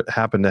 which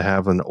happened to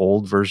have an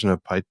older version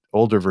of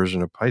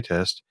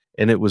PyTest,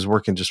 and it was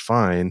working just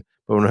fine.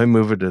 But when I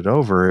moved it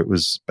over, it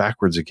was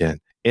backwards again.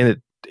 And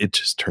it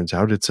just turns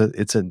out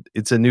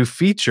it's a new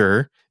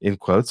feature in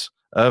quotes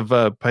of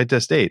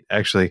PyTest 8.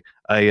 Actually,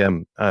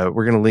 we're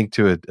going to link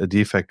to a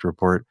defect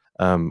report.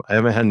 I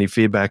haven't had any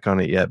feedback on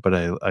it yet, but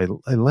I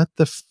let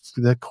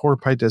the core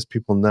PyTest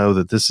people know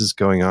that this is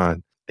going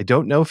on. I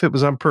don't know if it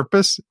was on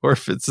purpose or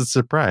if it's a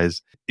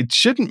surprise. It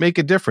shouldn't make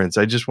a difference.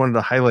 I just wanted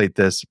to highlight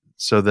this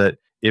so that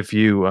if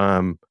you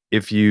run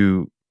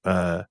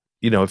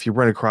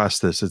across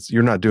this,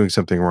 you're not doing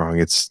something wrong.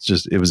 It's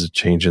just it was a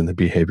change in the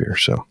behavior.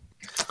 So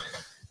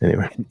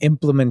anyway, an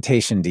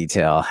implementation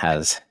detail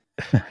has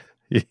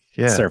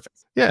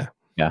surfaced. Yeah.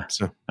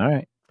 So all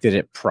right, did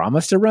it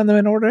promise to run them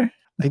in order?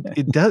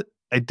 It does.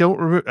 I don't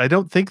remember. I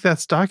don't think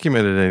that's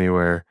documented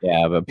anywhere.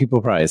 Yeah, but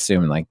people probably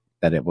assume like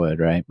that it would,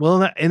 right?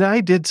 Well, and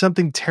I did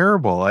something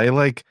terrible.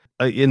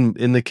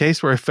 In the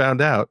case where I found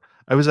out,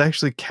 I was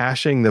actually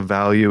caching the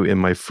value in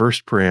my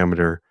first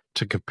parameter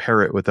to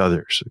compare it with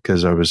others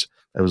because I was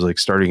like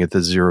starting at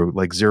the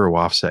zero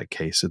offset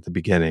case at the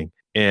beginning,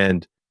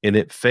 and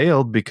it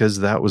failed because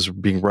that was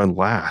being run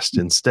last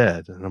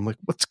instead. And I'm like,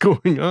 what's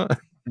going on?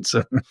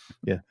 So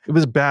yeah, it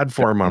was bad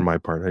form on my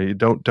part. I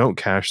don't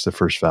cache the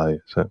first value,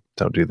 so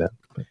don't do that.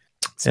 But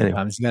anyway.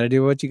 Sometimes you got to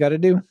do what you got to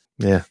do.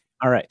 Yeah.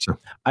 All right.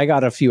 I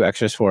got a few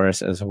extras for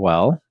us as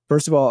well.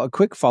 First of all, a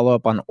quick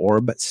follow-up on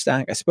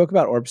OrbStack. I spoke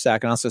about OrbStack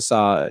and also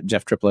saw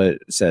Jeff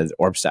Triplett says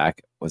OrbStack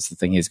was the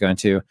thing he's going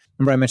to.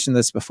 Remember I mentioned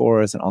this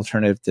before as an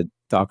alternative to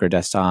Docker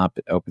Desktop,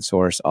 open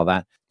source, all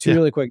that. Two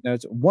really quick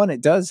notes. One,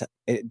 it does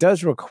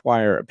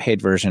require a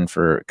paid version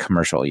for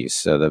commercial use.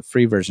 So the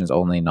free version is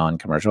only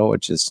non-commercial,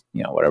 which is,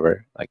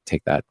 whatever. Like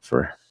take that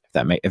for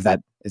if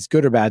that is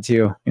good or bad to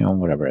you,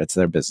 whatever. It's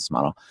their business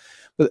model.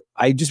 But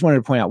I just wanted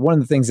to point out one of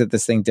the things that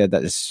this thing did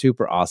that is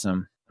super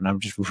awesome, and I'm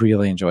just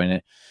really enjoying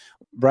it.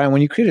 Brian,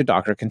 when you create a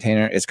Docker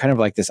container, it's kind of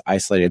like this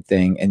isolated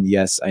thing. And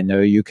yes, I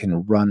know you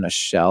can run a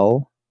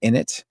shell in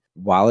it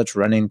while it's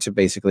running to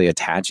basically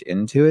attach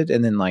into it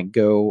and then like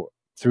go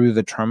through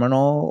the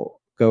terminal,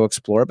 go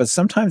explore it. But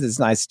sometimes it's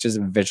nice to just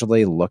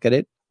visually look at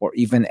it or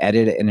even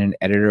edit it in an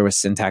editor with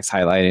syntax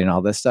highlighting and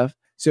all this stuff.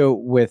 So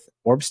with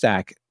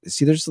OrbStack,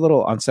 see, there's a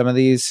little on some of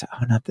these.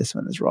 Oh, not this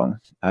one is wrong.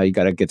 You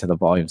got to get to the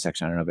volume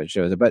section. I don't know if it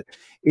shows it, but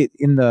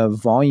in the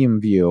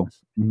volume view,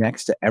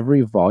 next to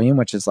every volume,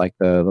 which is like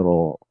the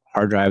little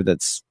hard drive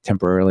that's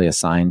temporarily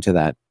assigned to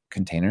that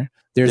container,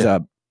 there's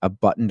a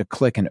button to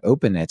click and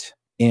open it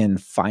in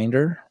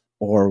Finder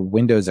or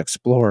Windows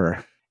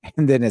Explorer.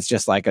 And then it's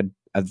just like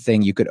a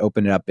thing you could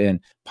open it up in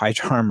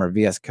PyCharm or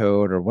VS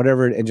Code or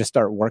whatever and just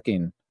start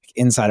working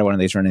inside of one of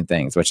these running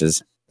things, which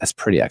is That's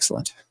pretty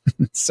excellent.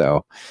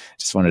 So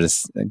just wanted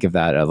to give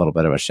that a little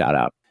bit of a shout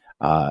out.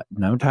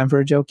 No time for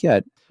a joke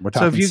yet. We're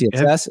talking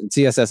CSS.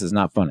 CSS is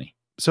not funny.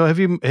 So have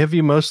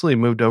you mostly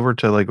moved over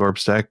to like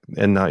OrbStack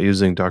and not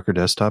using Docker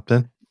Desktop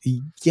then?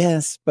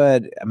 Yes,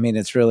 but I mean,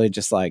 it's really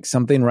just like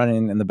something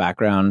running in the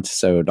background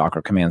so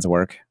Docker commands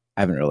work.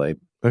 I haven't really.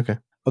 Okay.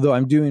 Although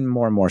I'm doing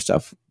more and more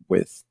stuff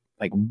with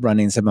like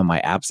running some of my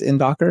apps in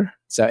Docker.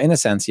 So in a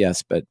sense,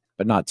 yes, but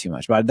not too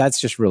much. But that's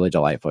just really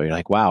delightful. You're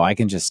like, wow, I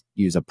can just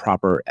use a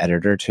proper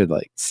editor to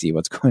like see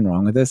what's going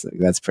wrong with this. Like,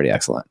 that's pretty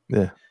excellent.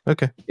 Yeah.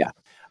 Okay. Yeah.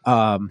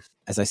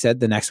 As I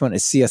said, the next one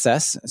is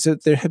CSS. So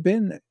there have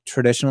been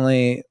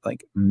traditionally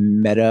like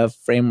meta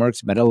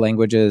frameworks, meta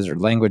languages, or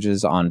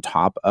languages on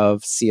top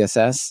of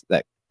CSS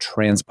that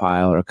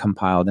transpile or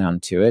compile down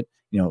to it.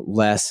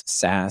 Less,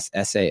 SAS,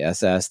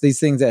 SASS, these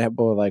things that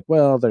people are like,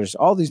 well, there's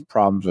all these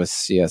problems with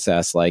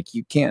CSS. Like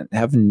you can't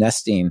have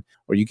nesting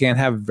or you can't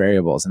have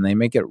variables. And they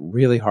make it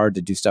really hard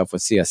to do stuff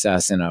with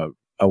CSS in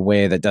a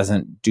way that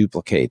doesn't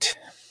duplicate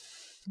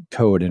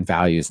code and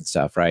values and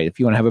stuff, right? If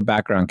you want to have a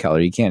background color,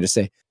 you can't just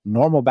say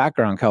normal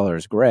background color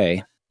is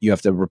gray. You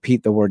have to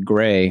repeat the word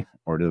gray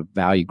or the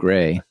value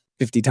gray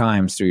 50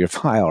 times through your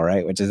file,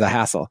 right? Which is a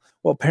hassle.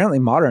 Well, apparently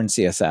modern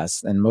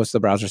CSS, and most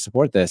of the browsers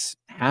support this,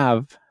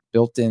 have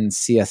built-in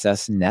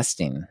CSS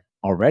nesting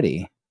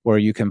already, where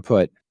you can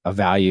put a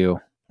value,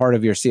 part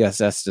of your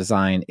CSS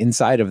design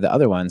inside of the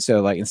other one.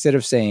 So like instead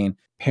of saying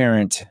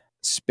parent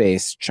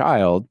space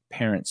child,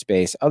 parent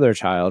space other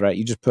child, right?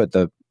 You just put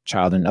the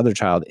child and other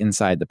child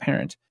inside the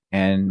parent.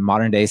 And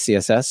modern day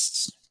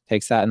CSS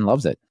takes that and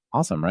loves it.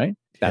 Awesome, right?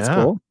 That's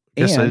cool.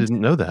 Guess I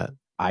didn't know that.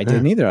 I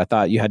didn't either. I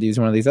thought you had to use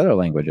one of these other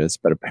languages,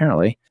 but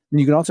apparently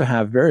you can also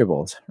have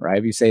variables, right?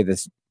 If you say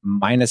this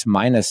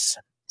minus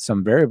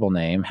some variable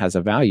name has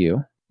a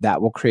value,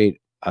 that will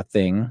create a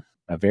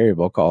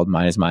variable called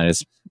minus.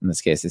 In this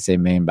case, they say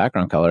main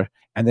background color.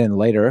 And then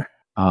later,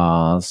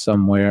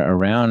 somewhere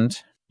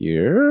around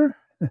here,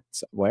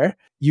 somewhere,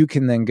 you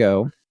can then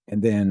go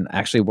and then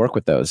actually work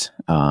with those.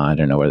 I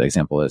don't know where the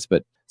example is,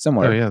 but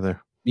somewhere. Oh, yeah,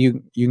 there.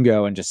 You can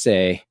go and just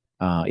say,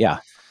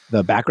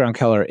 the background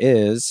color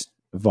is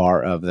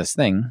var of this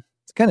thing.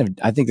 It's kind of,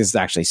 I think this is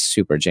actually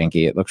super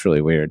janky. It looks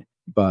really weird,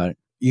 but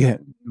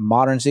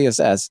modern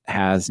CSS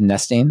has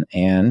nesting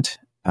and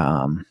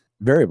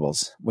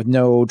variables with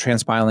no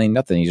transpiling,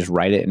 nothing. You just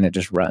write it and it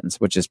just runs,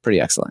 which is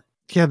pretty excellent.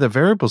 Yeah, the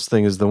variables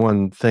thing is the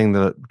one thing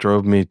that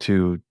drove me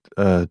to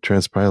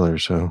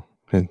transpiler. So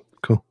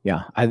cool.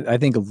 Yeah, I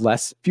think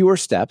fewer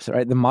steps,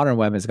 right? The modern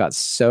web has got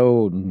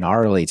so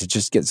gnarly to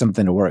just get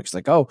something to work. It's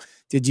like, oh,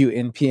 did you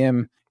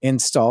npm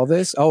install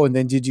this? Oh, and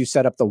then did you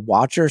set up the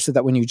watcher so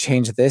that when you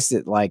change this,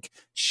 it like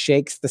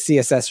shakes the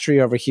CSS tree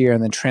over here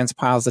and then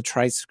transpiles the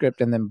try script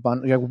and then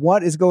like,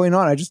 what is going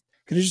on? I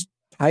could just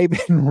type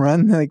and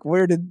run. Like,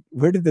 where did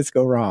this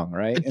go wrong,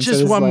 right? I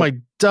just want my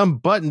dumb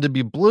button to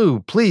be blue,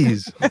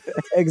 please.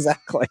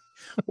 Exactly.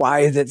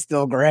 Why is it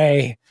still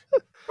gray?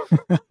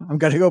 I'm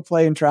going to go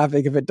play in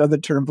traffic if it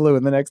doesn't turn blue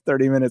in the next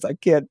 30 minutes. I'm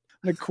going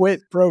to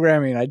quit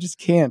programming. I just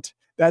can't.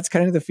 That's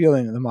kind of the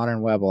feeling of the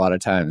modern web a lot of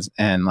times.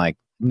 And like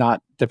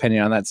not depending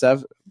on that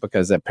stuff,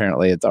 because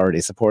apparently it's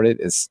already supported,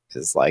 is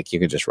like, you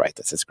could just write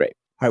this. It's great.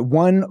 All right.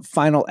 One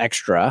final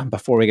extra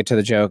before we get to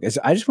the joke is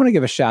I just want to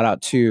give a shout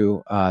out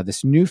to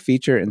this new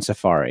feature in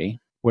Safari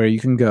where you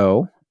can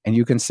go and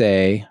you can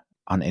say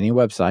on any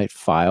website,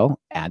 file,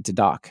 add to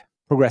dock.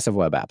 Progressive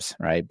web apps,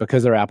 right?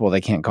 Because they're Apple,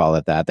 they can't call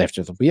it that.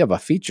 We have a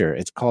feature.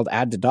 It's called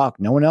add to dock.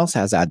 No one else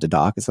has add to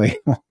dock. It's like,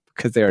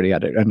 because they already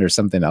had it under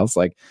something else.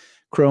 Like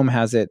Chrome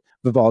has it,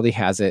 Vivaldi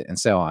has it, and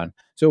so on.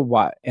 So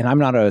why? And I'm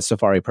not a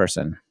Safari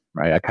person,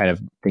 right? I kind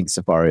of think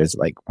Safari is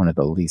like one of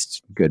the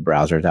least good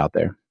browsers out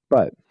there.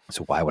 But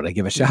so why would I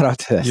give a shout out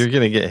to this? You're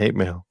going to get hate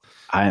mail.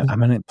 I'm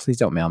going to, please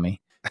don't mail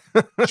me.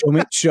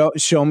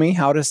 Show me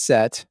how to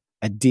set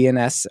a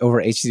DNS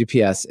over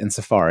HTTPS in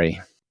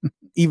Safari.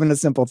 Even a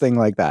simple thing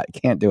like that.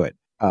 Can't do it.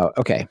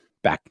 Okay,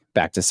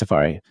 back to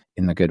Safari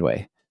in the good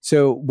way.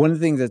 So one of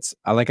the things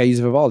I use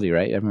Vivaldi,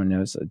 right? Everyone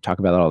knows, I talk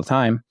about it all the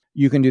time.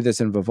 You can do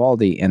this in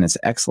Vivaldi and it's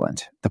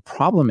excellent. The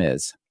problem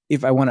is,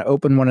 if I want to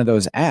open one of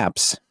those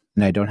apps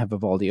and I don't have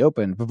Vivaldi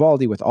open,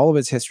 Vivaldi with all of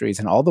its histories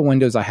and all the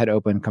windows I had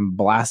open come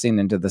blasting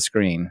into the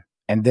screen.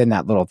 And then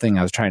that little thing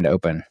I was trying to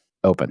open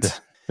opens.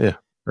 Yeah.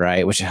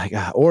 Right? Which is like,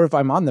 or if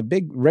I'm on the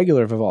big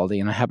regular Vivaldi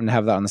and I happen to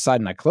have that on the side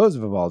and I close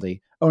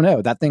Vivaldi, oh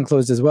no, that thing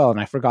closed as well. And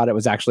I forgot it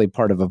was actually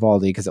part of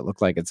Vivaldi because it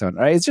looked like its own.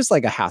 Right? It's just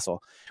like a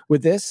hassle.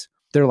 With this,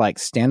 they're like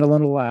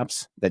standalone little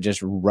apps that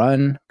just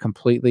run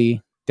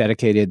completely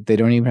dedicated. They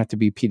don't even have to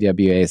be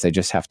PWAs. They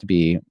just have to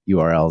be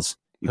URLs.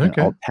 You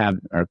can alt tab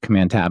or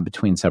command tab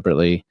between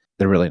separately.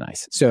 They're really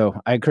nice. So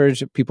I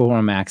encourage people who are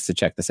on Macs to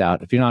check this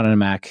out. If you're not on a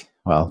Mac,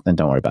 well, then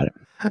don't worry about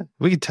it.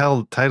 We could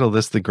title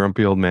this the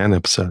Grumpy Old Man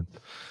episode.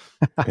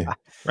 Okay.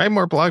 Write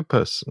more blog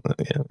posts.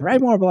 Yeah. Write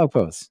more blog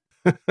posts.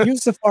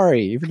 Use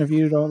Safari, even if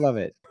you don't love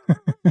it.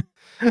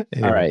 Anyway.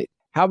 All right.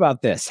 How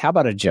about this? How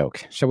about a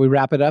joke? Shall we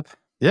wrap it up?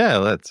 Yeah,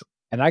 let's.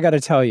 And I got to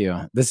tell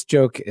you, this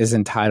joke is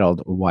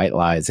entitled White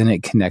Lies, and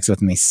it connects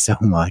with me so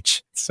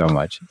much, so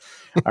much.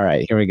 All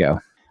right, here we go.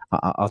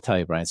 I'll tell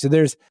you, Brian. So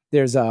there's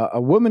a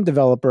woman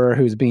developer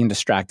who's being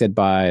distracted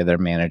by their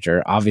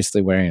manager,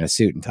 obviously wearing a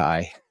suit and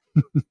tie.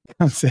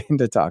 Comes in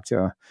to talk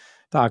to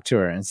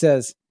her, and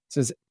says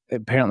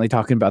apparently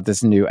talking about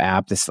this new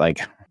app, this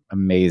like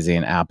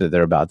amazing app that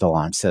they're about to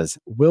launch. Says,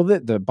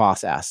 the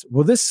boss asks,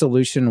 will this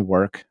solution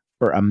work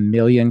for 1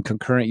 million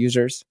concurrent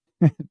users?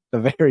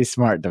 The very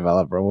smart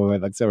developer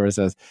woman looks over and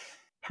says,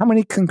 how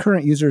many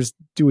concurrent users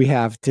do we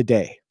have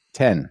today?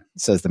 10,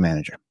 says the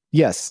manager.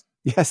 Yes,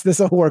 this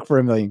will work for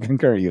 1 million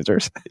concurrent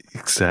users.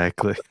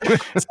 Exactly.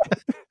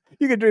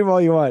 You can dream all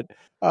you want.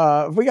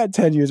 If we got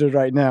 10 users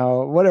right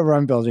now, whatever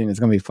I'm building is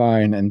going to be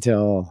fine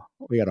until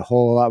we got a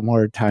whole lot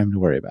more time to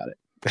worry about it.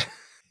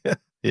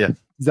 Yeah.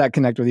 Does that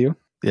connect with you?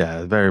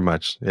 Yeah, very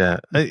much. Yeah.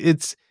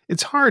 It's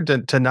hard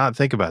to not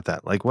think about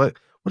that. Like what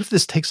if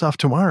this takes off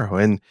tomorrow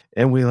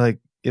and we like,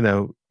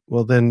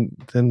 well then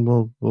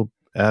we'll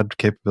add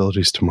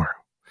capabilities tomorrow.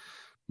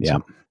 Yeah.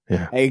 So,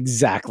 yeah.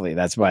 Exactly.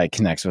 That's why it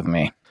connects with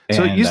me.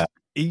 So it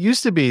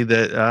used to be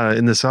that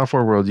in the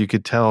software world you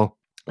could tell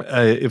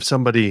if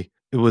somebody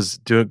was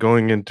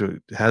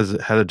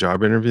had a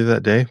job interview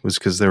that day was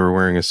because they were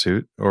wearing a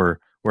suit or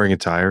wearing a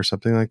tie or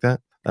something like that.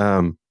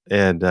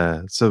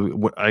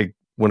 So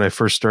when I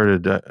first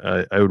started,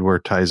 I would wear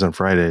ties on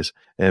Fridays,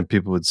 and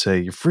people would say,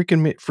 "You're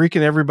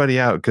freaking everybody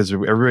out because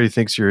everybody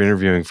thinks you're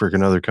interviewing for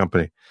another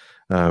company."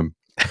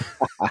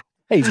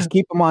 Hey, just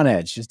keep them on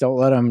edge. Just don't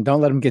let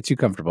them get too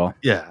comfortable.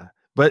 Yeah.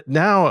 But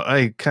now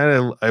I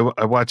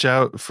watch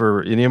out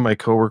for any of my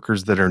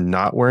coworkers that are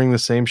not wearing the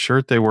same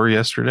shirt they wore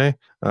yesterday.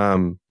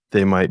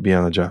 They might be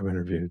on a job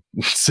interview.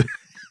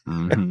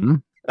 Mm-hmm.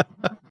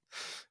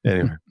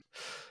 Anyway.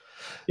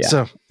 Yeah.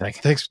 So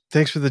thanks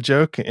for the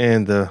joke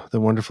and the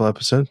wonderful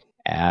episode.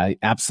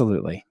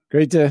 Absolutely.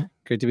 Great to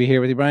be here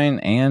with you,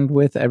 Brian, and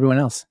with everyone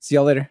else. See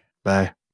y'all later. Bye.